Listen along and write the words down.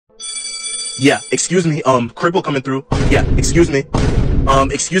Yeah, excuse me, Cribble coming through. Yeah, excuse me,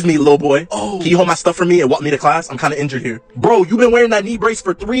 little boy. Oh, can you hold my stuff for me and walk me to class? I'm kind of injured here. Bro, you've been wearing that knee brace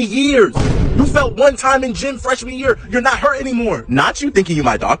for 3 years. You felt one time in gym freshman year. You're not hurt anymore. Not you thinking you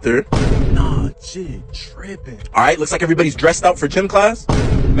my doctor. Nah, jig tripping. All right, looks like everybody's dressed out for gym class.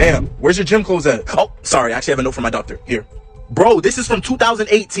 Ma'am, where's your gym clothes at? Oh, sorry, I actually have a note from my doctor. Here. Bro, this is from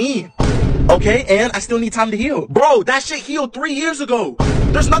 2018. Okay, and I still need time to heal. Bro, that shit healed 3 years ago.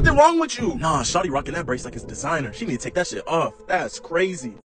 There's nothing wrong with you. Nah, shawty rocking that brace like it's designer. She need to take that shit off. That's crazy.